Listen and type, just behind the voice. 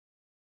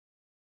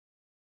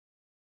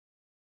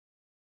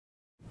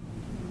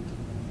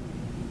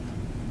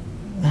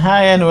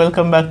Hi and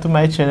welcome back to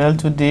my channel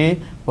today.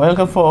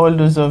 Welcome for all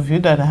those of you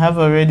that have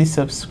already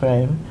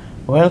subscribed.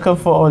 Welcome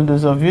for all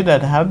those of you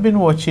that have been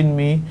watching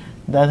me,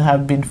 that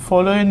have been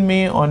following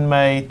me on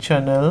my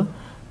channel.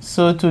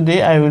 So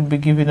today I will be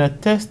giving a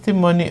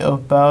testimony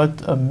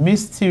about a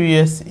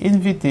mysterious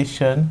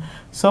invitation.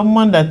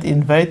 Someone that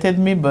invited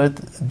me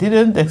but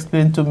didn't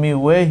explain to me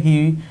where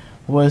he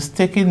was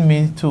taking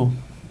me to.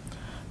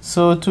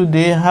 So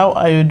today, how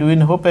are you doing?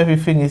 Hope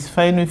everything is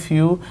fine with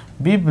you.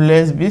 Be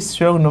blessed, be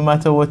strong no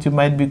matter what you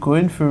might be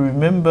going through.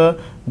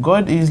 Remember,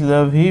 God is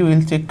love. He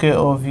will take care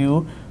of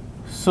you.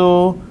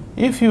 So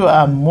if you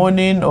are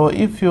mourning, or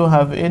if you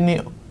have any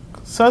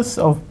sorts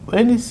of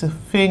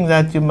anything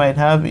that you might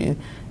have in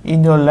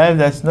your life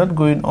that's not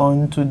going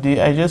on today,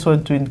 I just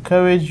want to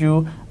encourage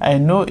you. I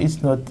know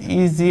it's not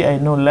easy. I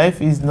know life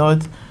is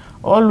not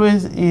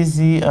always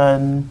easy,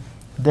 and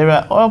there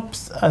are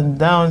ups and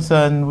downs,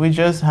 and we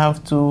just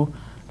have to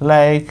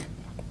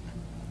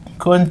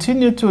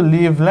continue to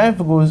live. Life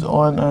goes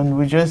on, and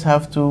we just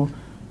have to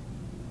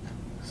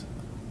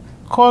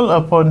call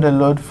upon the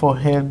Lord for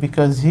help,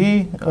 because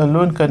He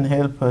alone can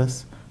help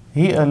us.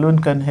 He alone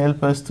can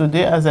help us.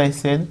 Today, as I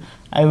said,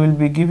 I will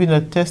be giving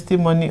a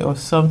testimony of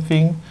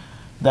something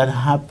that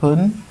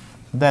happened.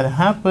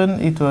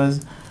 It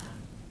was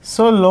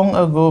so long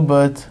ago,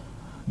 but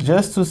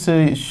just to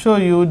show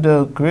you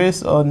the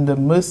grace and the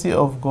mercy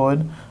of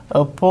God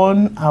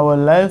upon our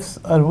lives.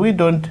 And we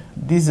don't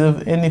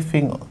deserve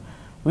anything.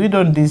 We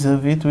don't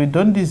deserve it. We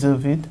don't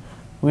deserve it.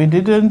 We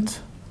didn't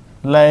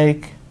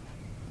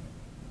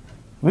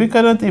we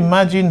cannot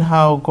imagine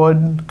how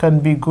God can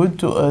be good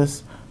to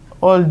us,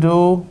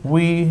 although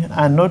we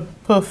are not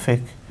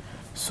perfect.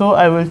 So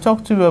I will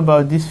talk to you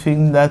about this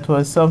thing. That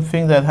was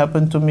something that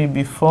happened to me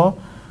before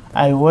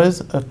I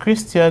was a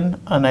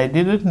Christian, and I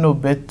didn't know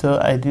better.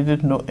 I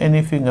didn't know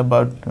anything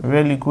about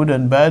really good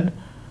and bad.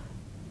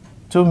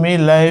 To me,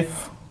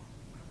 life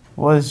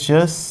was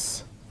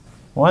just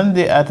one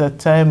day at a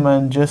time,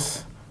 and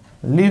just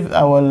live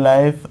our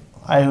life.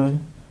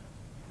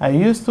 I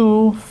used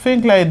to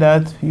think like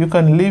that. You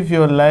can live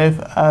your life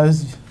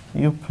as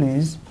you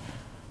please.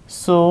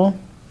 So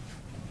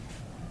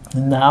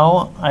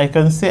now I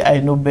can say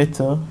I know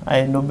better.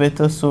 I know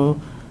better.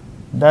 So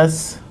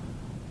that's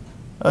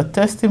a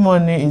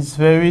testimony. Is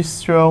very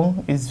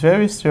strong. It's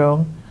very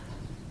strong.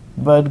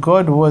 But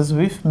God was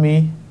with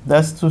me.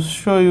 That's to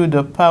show you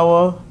the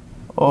power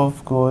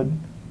of God,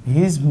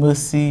 His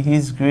mercy,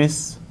 His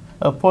grace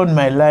upon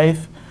my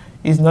life.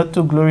 Is not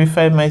to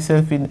glorify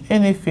myself in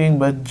anything,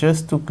 but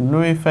just to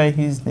glorify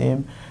His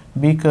name,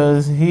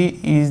 because He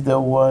is the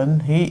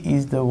one. He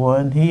is the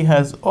one. He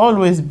has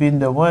always been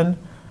the one.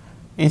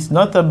 It's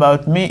not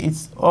about me.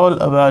 It's all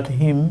about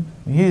Him,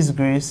 His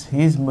grace,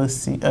 His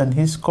mercy, and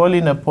His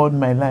calling upon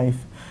my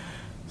life.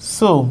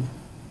 So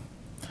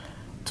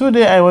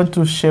today I want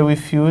to share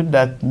with you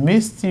that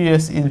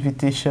mysterious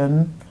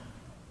invitation.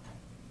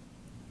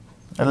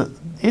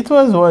 It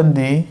was one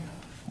day.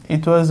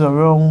 It was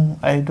around,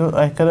 I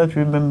cannot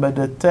remember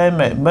the time,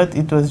 but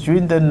it was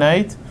during the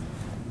night,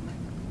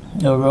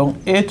 around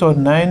 8 or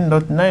 9,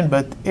 not 9,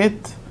 but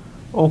 8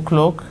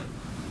 o'clock,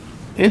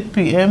 8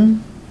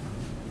 p.m.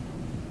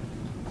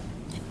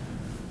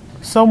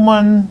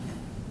 Someone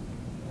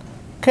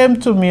came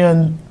to me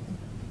and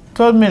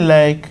told me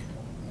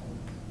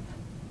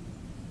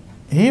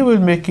he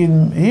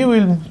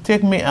will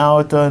take me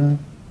out, and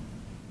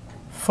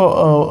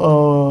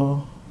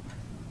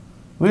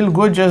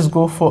we'll just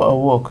go for a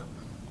walk.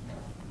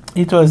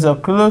 It was a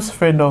close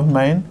friend of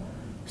mine,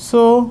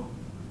 so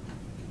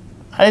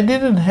I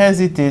didn't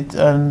hesitate,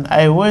 and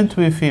I went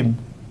with him.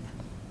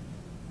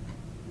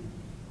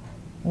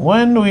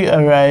 When we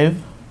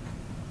arrived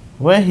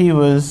where he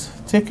was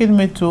taking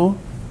me to,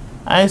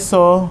 I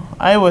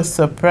was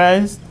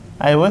surprised.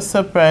 I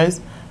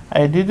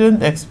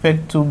didn't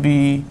expect to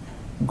be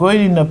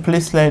going in a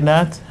place like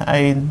that.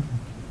 I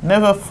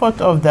never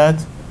thought of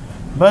that.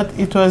 But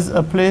it was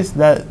a place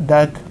that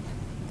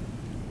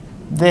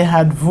they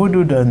had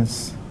voodoo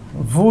dance.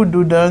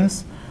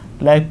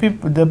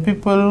 The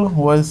people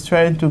was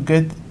trying to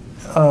get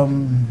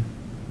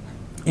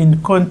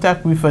in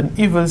contact with an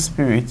evil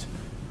spirit.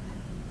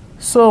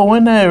 So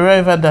when I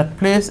arrived at that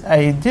place,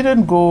 I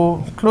didn't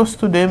go close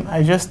to them.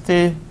 I just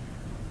stayed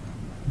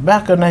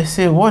back, and I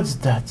say, "What's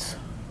that?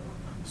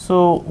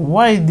 So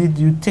why did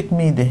you take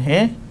me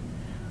there?"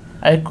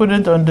 I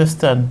couldn't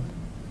understand,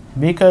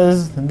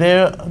 because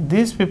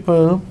these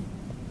people,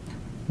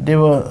 they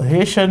were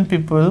Haitian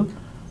people,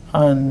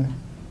 and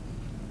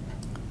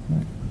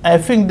I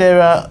think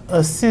there are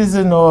a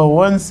season or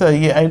once a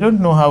year. I don't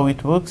know how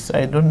it works.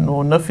 I don't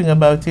know nothing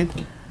about it.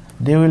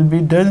 They will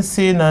be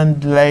dancing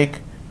and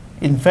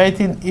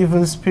inviting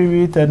evil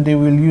spirit, and they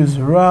will use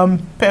rum,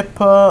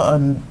 pepper,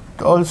 and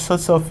all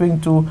sorts of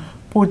things to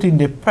put in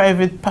the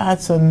private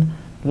parts. And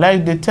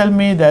they tell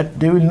me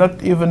that they will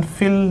not even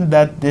feel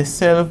that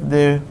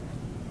the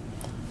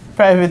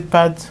private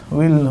part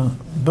will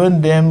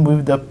burn them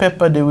with the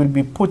pepper they will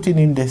be putting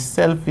in the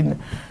self.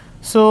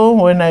 So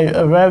when I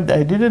arrived,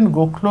 I didn't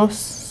go close.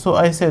 So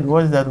I said,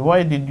 "What's that?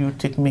 Why did you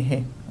take me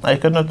here?" I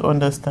cannot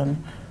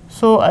understand.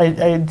 So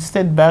I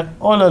stayed back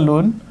all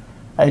alone.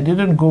 I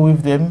didn't go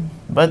with them,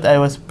 but I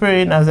was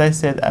praying. As I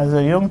said, as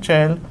a young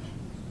child,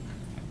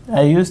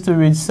 I used to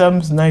read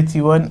Psalms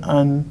 91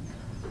 and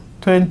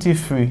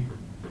 23.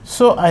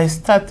 So I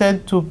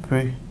started to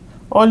pray.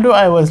 Although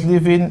I was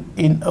living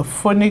in a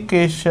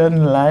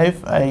fornication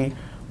life, I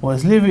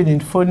was living in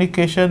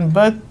fornication,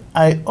 but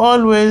I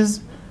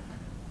always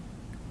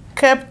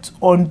kept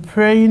on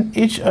praying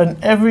each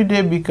and every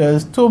day,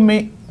 because to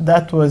me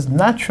that was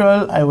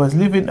natural. I was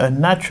living a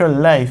natural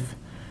life.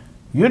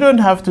 You don't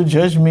have to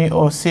judge me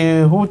or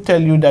say who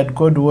tell you that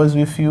God was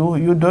with you.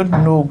 You don't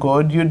know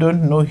God. You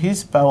don't know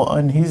his power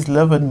and his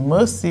love and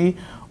mercy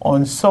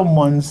on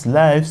someone's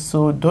life.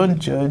 So don't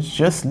judge,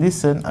 just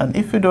listen. And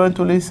if you don't want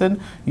to listen,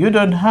 you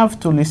don't have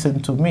to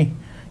listen to me.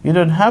 You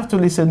don't have to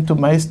listen to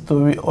my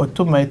story or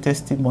to my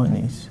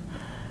testimonies.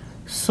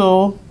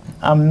 So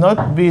I'm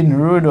not being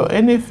rude or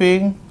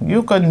anything.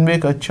 You can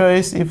make a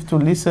choice if to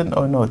listen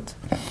or not.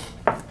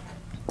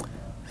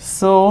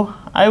 So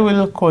I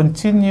will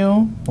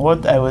continue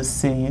what I was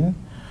saying.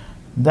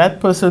 That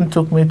person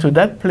took me to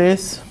that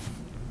place,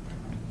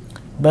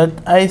 but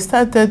I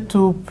started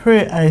to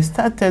pray. I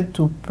started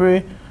to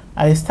pray.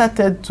 I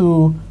started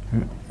to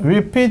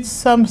repeat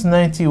Psalms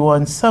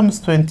 91, Psalms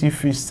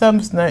 23,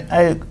 Psalms 9.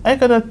 I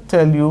cannot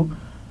tell you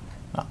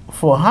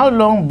for how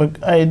long,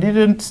 but I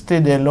didn't stay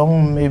there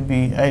long.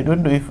 Maybe, I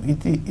don't know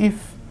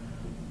if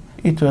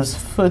it was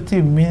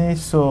 30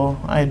 minutes or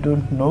I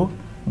don't know.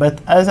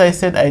 But as I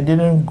said, I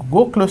didn't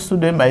go close to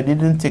them. I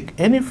didn't take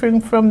anything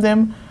from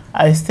them.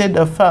 I stayed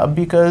afar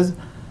because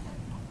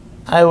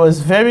I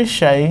was very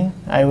shy.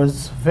 I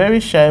was very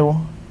shy.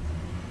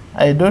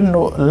 I don't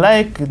know,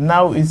 like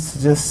now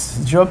it's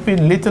just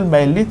dropping little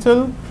by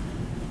little.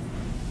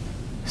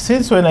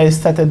 Since when I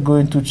started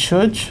going to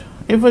church,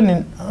 even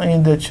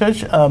in the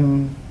church, a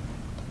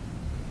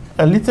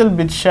little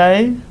bit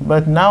shy,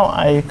 but now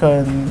I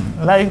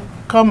can like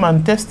come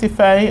and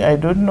testify. I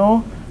don't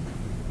know.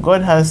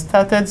 God has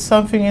started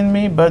something in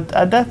me, but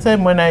at that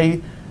time when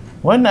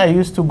I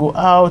used to go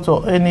out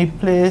or any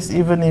place,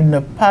 even in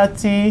a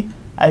party,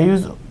 I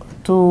used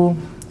to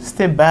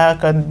stay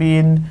back and be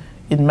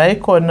in my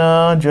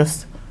corner,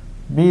 just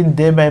being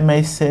there by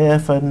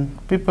myself, and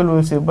people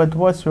will say, but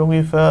what's wrong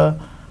with her?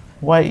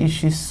 Why is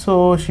she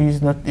so?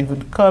 She's not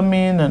even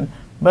coming.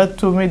 But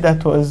to me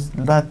that was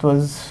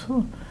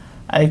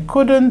I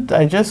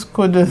just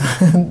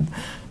couldn't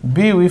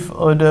be with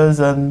others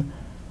and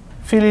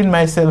feeling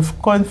myself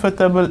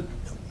comfortable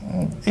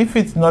if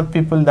it's not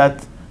people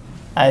that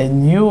I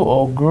knew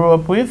or grew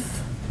up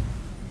with.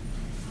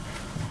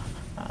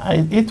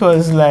 It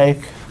was like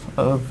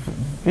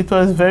it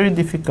was very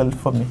difficult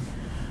for me.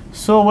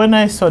 So when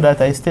I saw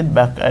that, I stayed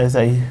back, as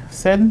I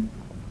said,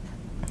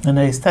 and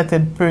I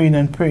started praying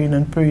and praying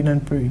and praying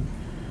and praying.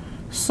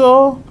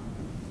 So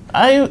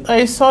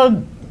I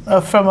saw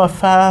from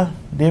afar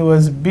they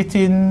was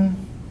beating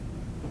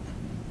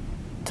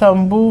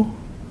tambour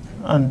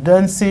and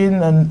dancing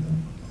and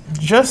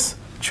just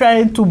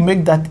trying to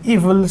make that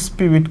evil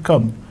spirit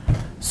come.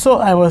 So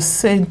I was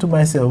saying to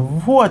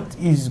myself, what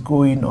is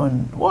going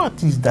on?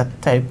 What is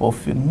that type of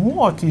thing?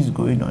 What is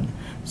going on?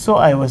 So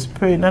I was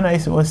praying and I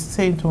was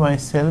saying to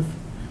myself,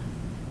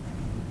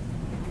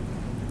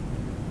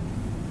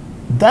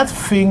 that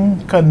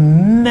thing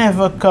can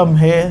never come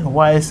here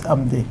whilst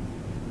I'm there.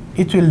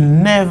 It will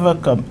never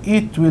come.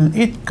 It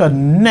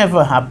can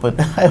never happen.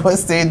 I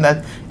was saying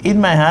that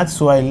in my heart.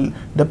 So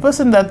the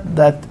person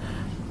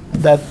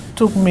that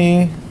took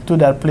me to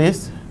that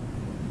place,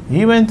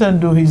 he went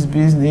and do his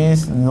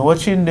business,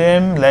 watching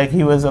them like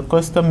he was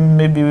accustomed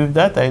maybe with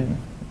that.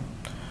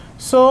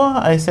 So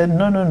I said,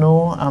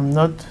 no, I'm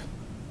not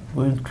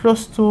going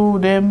close to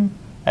them.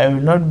 I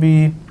will not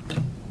be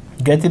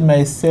getting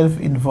myself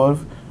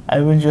involved. I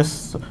will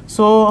just,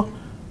 so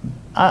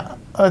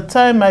a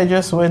time I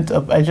just went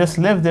up, I just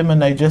left them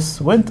and I just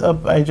went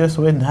up, I just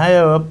went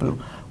higher up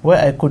where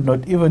I could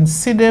not even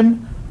see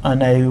them,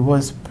 and I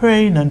was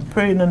praying and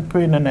praying and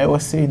praying, and I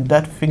was saying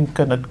that thing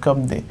cannot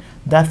come there.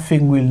 That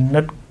thing will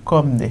not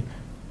come there.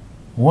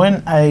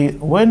 When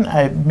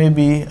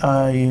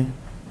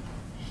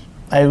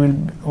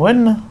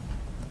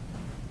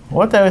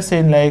what I was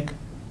saying, like,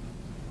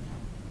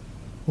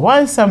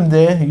 whilst I'm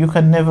there, you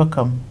can never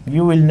come.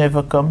 You will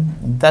never come.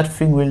 That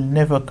thing will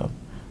never come.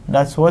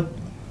 That's what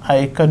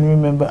I can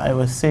remember I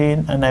was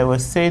saying, and I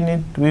was saying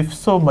it with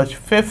so much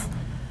faith.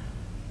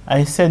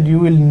 I said, you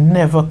will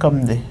never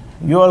come there.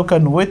 You all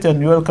can wait and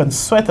you all can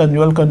sweat and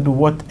you all can do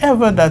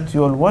whatever that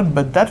you all want,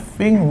 but that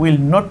thing will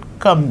not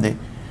come there.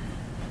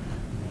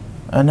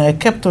 And I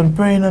kept on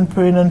praying and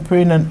praying and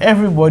praying, and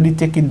everybody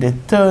taking their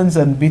turns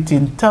and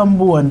beating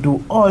tambour and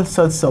do all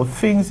sorts of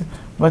things.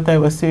 But I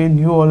was saying,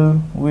 you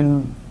all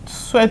will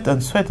sweat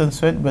and sweat and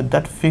sweat, but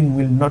that thing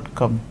will not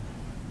come.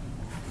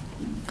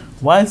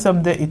 While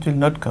someday it will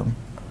not come.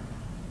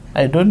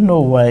 I don't know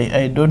why.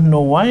 I don't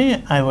know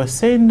why I was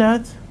saying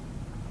that.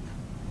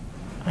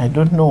 I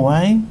don't know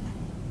why.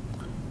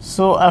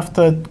 So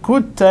after a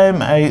good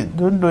time, I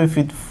don't know if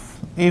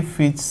if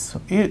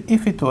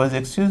it was,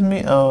 excuse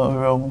me,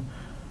 around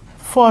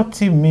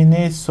 40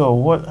 minutes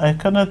or what. I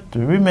cannot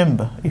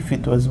remember. If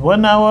it was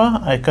 1 hour,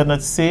 I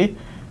cannot say.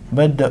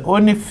 But the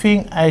only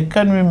thing I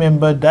can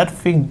remember, that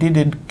thing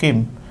didn't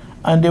come.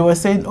 And they were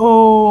saying,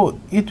 oh,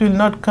 it will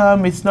not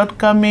come, it's not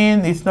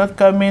coming, it's not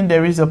coming,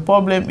 there is a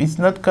problem, it's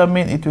not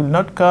coming, it will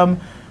not come,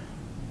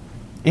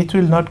 it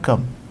will not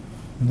come.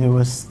 They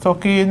were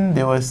talking,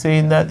 they were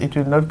saying that it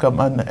will not come,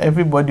 and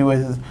everybody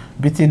was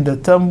beating the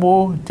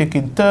tambour,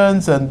 taking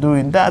turns and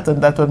doing that, and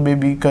that one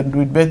maybe can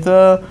do it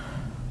better.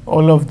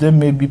 All of them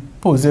may be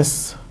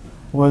possessed,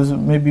 was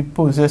maybe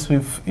possessed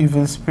with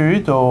evil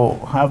spirit, or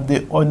have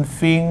their own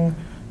thing.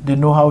 They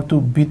know how to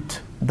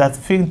beat that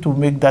thing to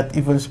make that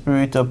evil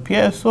spirit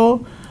appear.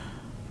 So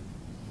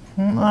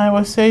I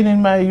was saying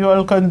in my, you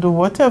all can do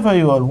whatever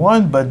you all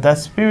want, but that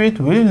spirit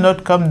will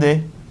not come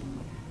there.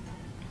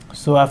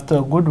 So after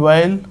a good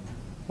while,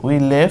 we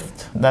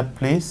left that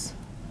place.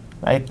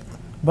 But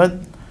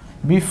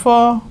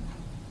before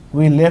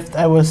we left,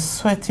 I was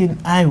sweating,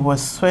 I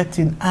was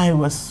sweating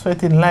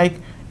like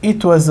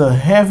it was a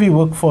heavy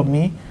work for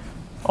me.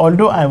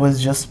 Although I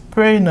was just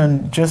praying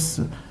and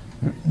just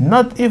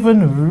not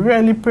even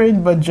really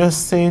praying, but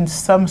just saying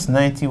Psalms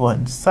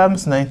 91,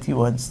 Psalms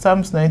 91,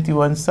 Psalms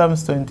 91,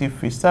 Psalms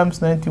 23,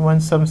 Psalms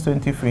 91, Psalms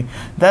 23.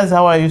 That's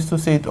how I used to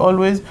say it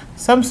always.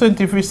 Psalms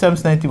 23,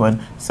 Psalms 91,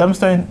 Psalms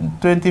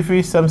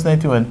 23, Psalms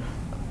 91.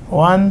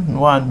 One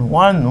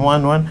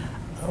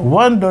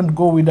don't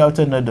go without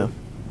another.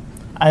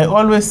 I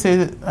always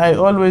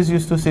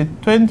used to say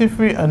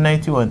 23 and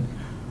 91.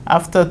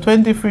 After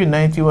 23,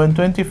 91,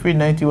 23,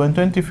 91,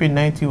 23,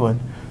 91.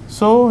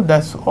 So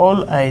that's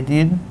all I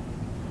did.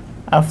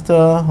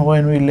 After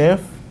when we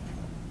left,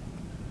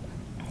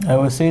 I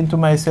was saying to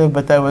myself,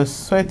 but I was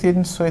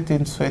sweating.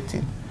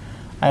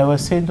 I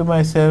was saying to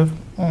myself,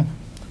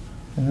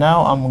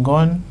 now I'm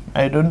gone.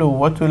 I don't know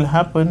what will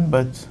happen,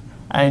 but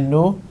I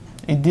know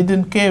it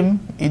didn't came.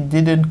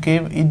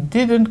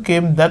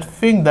 That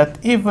thing, that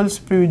evil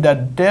spirit,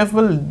 that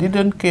devil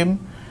didn't came.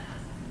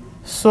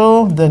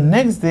 So the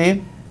next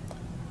day,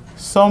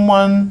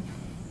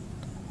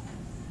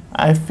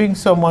 I think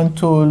someone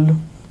told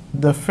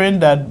the friend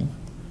that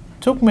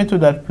took me to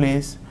that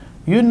place,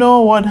 you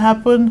know what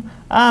happened?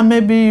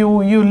 Maybe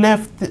you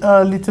left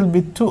a little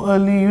bit too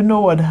early. You know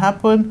what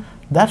happened?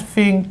 That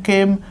thing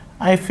came,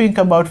 I think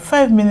about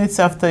 5 minutes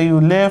after you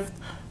left.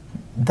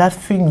 That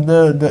thing,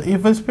 the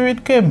evil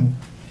spirit came.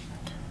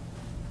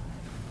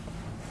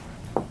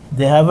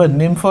 They have a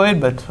name for it,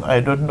 but I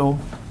don't know.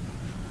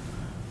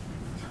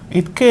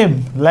 It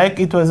came like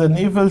it was an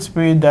evil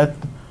spirit that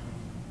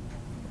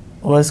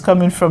was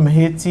coming from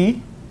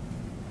Haiti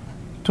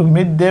to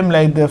meet them,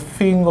 like the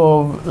thing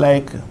of,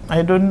 like,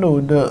 I don't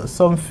know,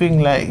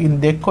 something like in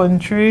their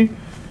country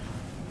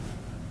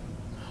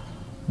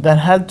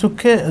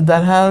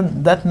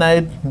that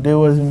night they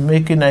was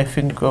making, I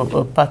think,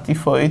 a party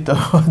for it or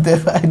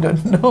whatever, I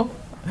don't know,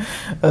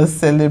 a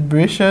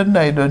celebration,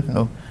 I don't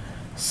know.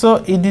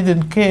 So it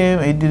didn't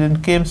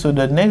came. So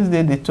the next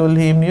day they told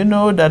him, you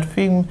know, that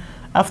thing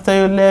after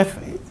you left,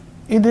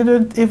 it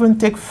didn't even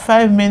take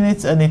 5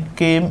 minutes and it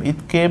came,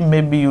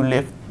 maybe you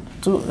left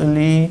too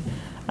early.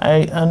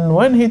 And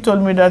when he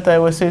told me that, I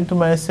was saying to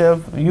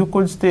myself, you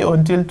could stay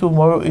until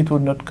tomorrow, it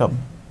would not come.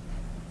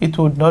 It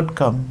would not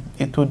come.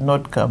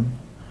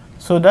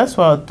 So that's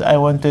what I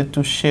wanted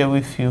to share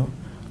with you.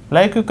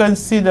 Like you can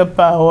see the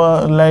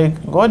power,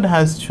 like God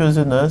has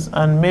chosen us,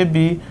 and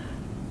maybe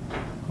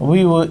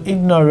we were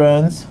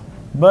ignorant,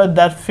 but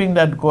that thing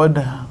that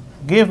God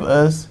gave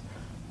us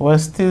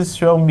was still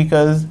strong,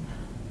 because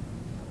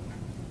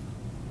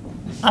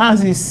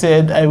as he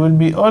said, I will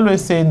be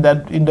always saying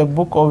that in the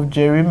book of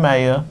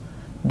Jeremiah,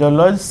 the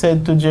Lord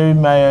said to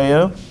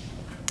Jeremiah,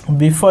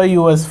 before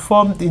you was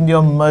formed in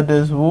your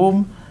mother's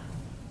womb,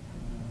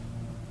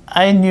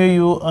 I knew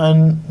you,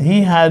 and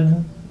he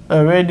had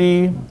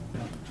already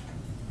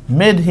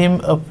made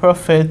him a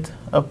prophet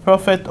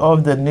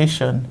of the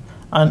nation.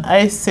 And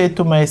I said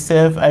to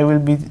myself, I will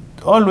be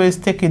always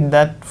taking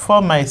that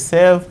for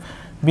myself,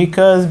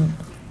 because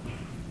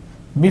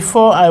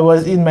before I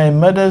was in my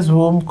mother's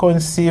womb,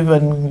 conceive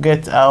and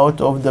get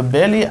out of the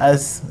belly,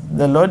 as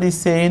the Lord is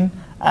saying,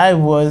 I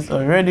was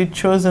already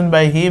chosen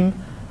by him.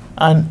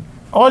 And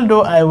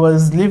although I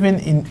was living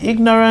in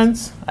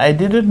ignorance, I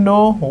didn't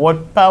know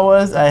what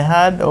powers I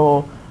had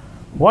or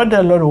what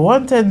the Lord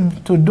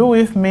wanted to do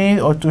with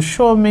me or to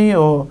show me,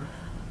 or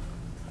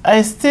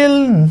I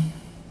still,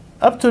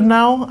 up to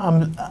now,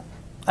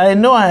 I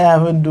know I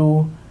haven't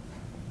do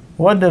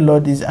what the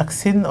Lord is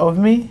asking of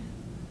me.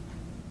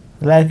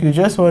 Like you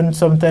just want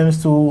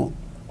sometimes to,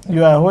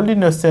 you are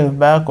holding yourself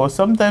back, or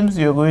sometimes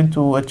you're going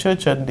to a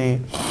church and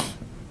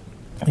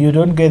you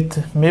don't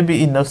get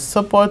maybe enough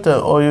support,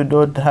 or you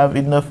don't have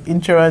enough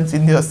insurance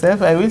in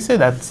yourself. I will say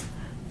that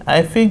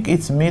I think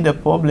it's me the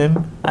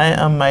problem. I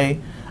am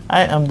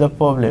the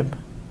problem,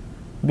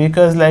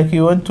 because like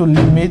you want to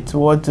limit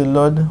what the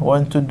Lord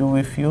wants to do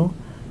with you.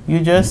 I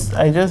just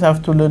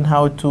have to learn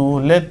how to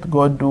let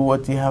God do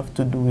what he have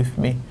to do with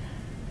me.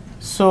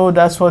 So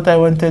that's what I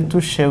wanted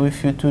to share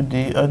with you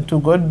today. And to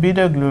God be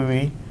the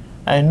glory.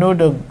 I know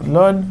the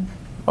Lord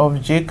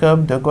of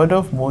Jacob, the God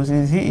of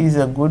Moses, He is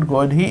a good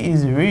God. He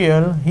is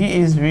real. He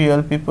is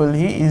real, people.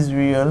 He is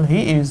real.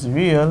 He is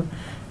real.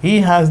 He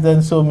has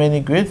done so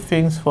many great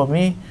things for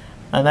me,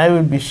 and I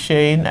will be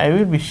sharing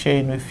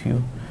with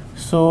you.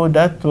 So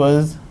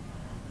that's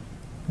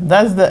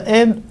the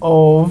end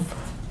of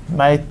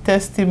my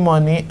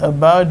testimony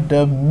about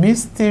the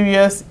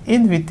mysterious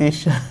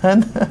invitation.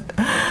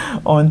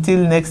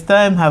 Until next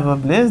time, have a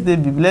blessed day,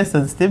 be blessed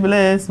and stay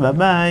blessed. Bye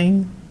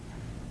bye.